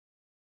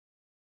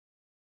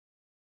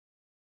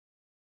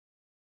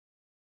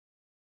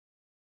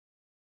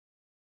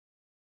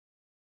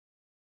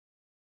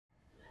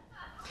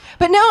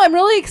But no, I'm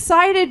really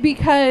excited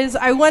because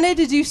I wanted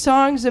to do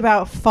songs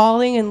about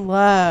falling in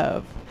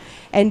love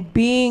and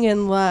being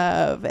in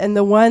love and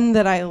the one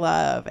that I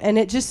love. And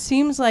it just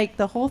seems like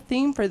the whole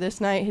theme for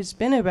this night has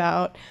been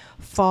about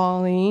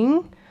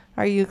falling,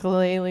 our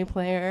ukulele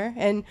player,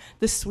 and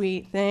the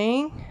sweet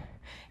thing.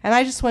 And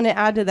I just want to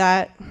add to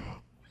that,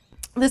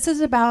 this is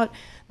about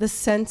the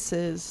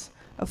senses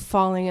of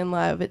falling in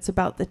love. It's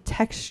about the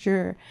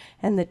texture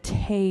and the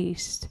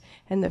taste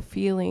and the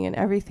feeling and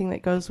everything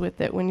that goes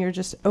with it when you're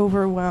just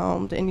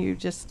overwhelmed and you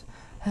just...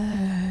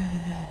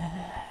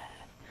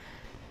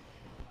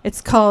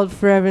 It's called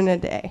Forever and a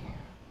Day.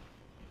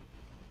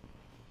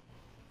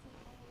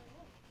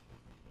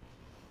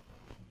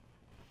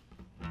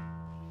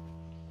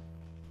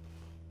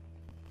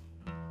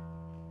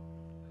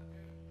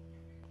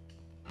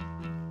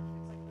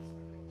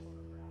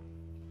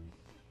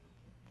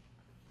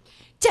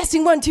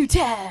 Testing 1 2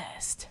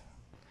 test.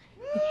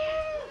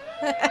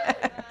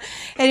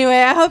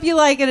 Anyway, I hope you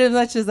like it as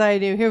much as I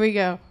do. Here we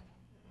go.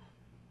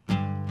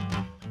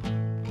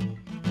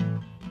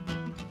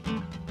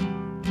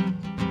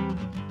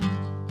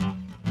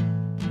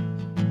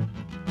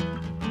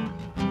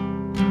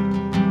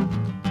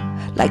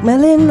 Like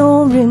melon,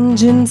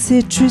 orange, and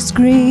citrus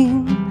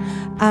green,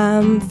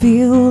 I'm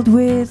filled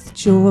with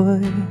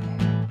joy.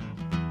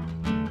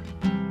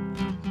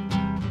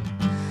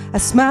 A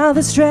smile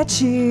that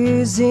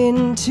stretches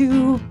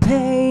into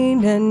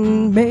pain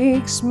and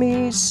makes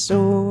me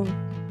soar.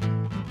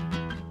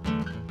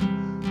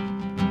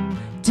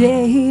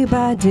 Day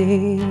by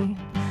day,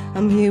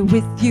 I'm here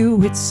with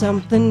you, it's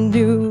something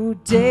new.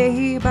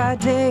 Day by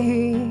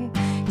day,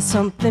 it's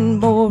something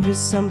more, it's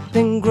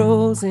something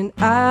grows, and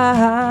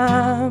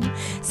I'm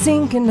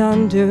sinking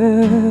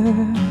under,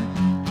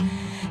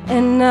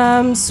 and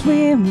I'm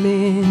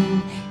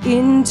swimming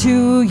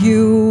into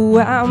you.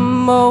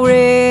 I'm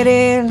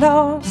already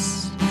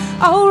lost,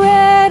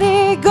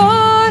 already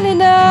gone,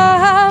 and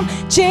I'm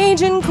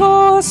changing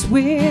course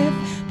with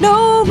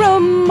no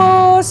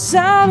remorse.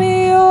 I'm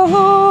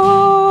yours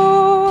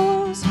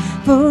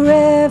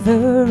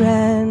forever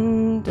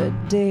and a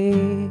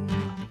day.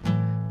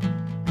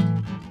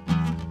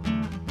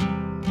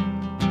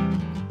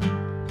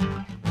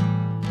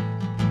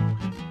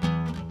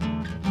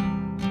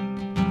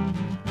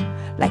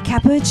 Like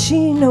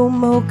cappuccino,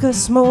 mocha,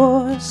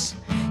 s'mores,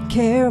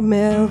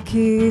 caramel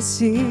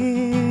kisses.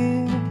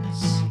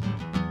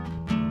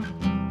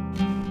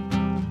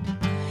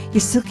 You're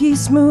silky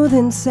smooth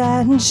in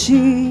satin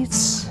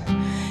sheets.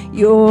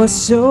 You're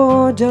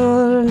so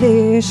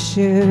delicious.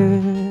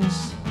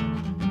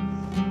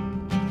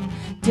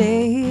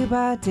 Day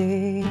by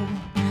day,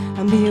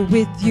 I'm here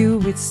with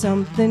you, it's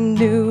something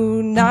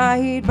new.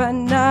 Night by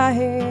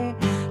night,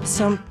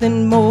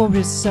 something more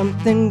is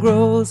something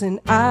grows, and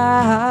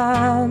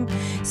I'm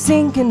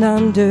sinking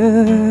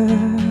under,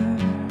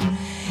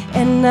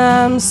 and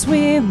I'm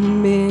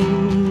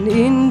swimming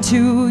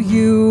into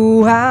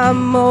you.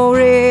 I'm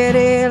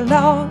already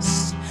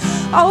lost,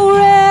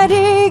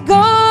 already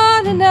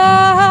gone, and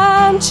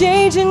I'm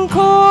changing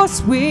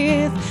course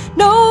with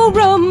no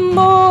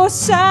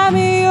remorse. I'm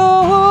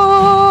yours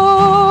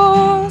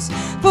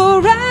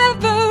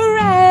forever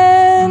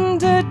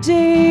and a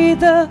day.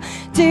 The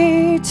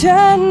day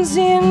turns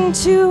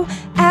into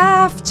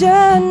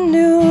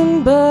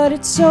afternoon, but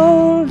it's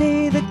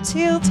only the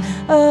tilt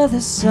of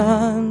the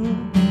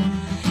sun.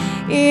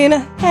 In a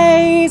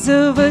haze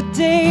of a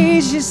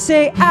days, you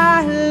say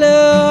I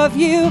love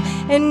you,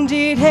 and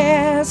it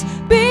has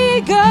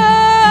begun.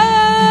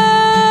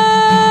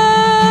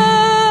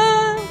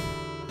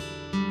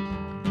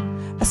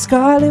 A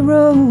scarlet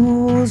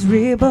rose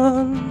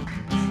ribbon,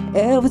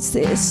 Elvis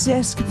this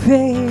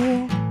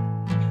escapade.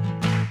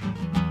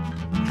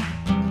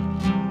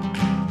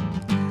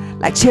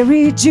 Like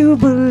cherry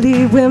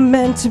jubilee, we're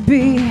meant to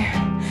be,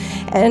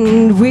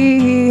 and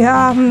we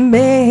are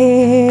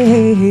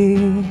made.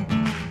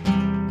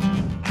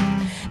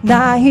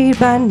 Night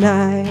by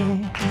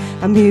night,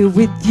 I'm here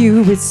with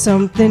you, it's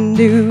something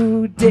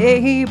new.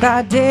 Day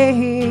by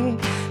day,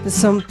 there's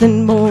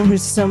something more,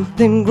 it's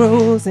something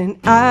grows, and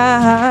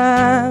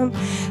I'm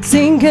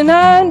sinking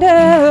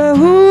under,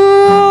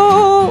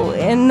 ooh,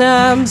 and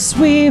I'm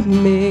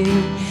swimming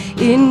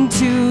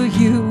into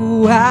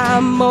you.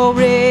 I'm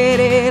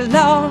already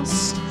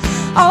lost,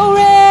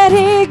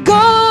 already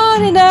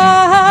gone, and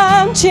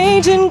I'm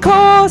changing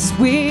course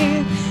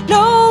with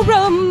no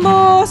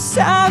remorse.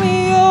 I'm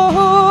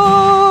yours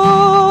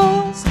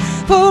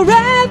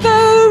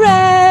forever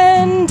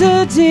and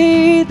a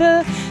day.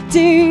 The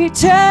day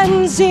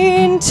turns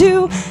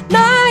into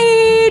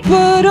night,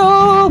 but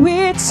oh,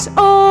 it's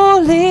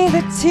only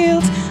the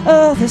tilt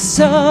of the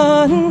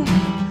sun.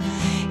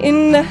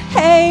 In the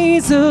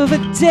haze of a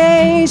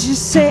days, you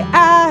say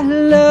I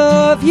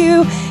love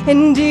you,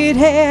 and it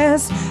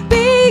has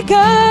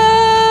begun.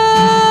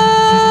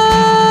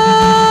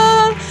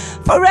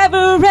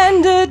 Forever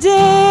and a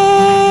day,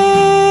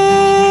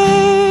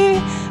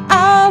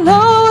 I'll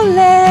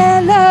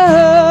only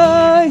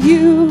love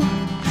you.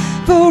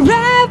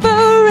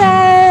 Forever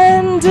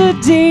and a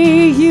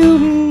day, you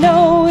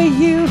know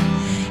you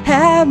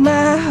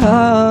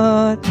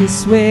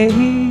this way,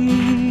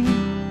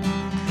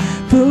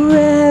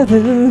 forever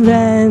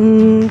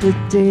and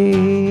a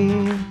day.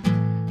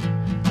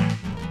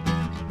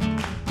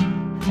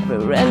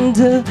 Forever and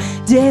a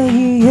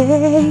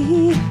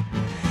day.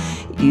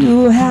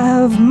 You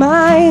have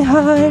my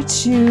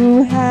heart,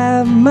 you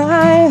have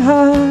my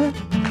heart,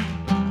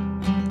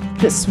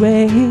 this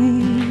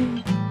way.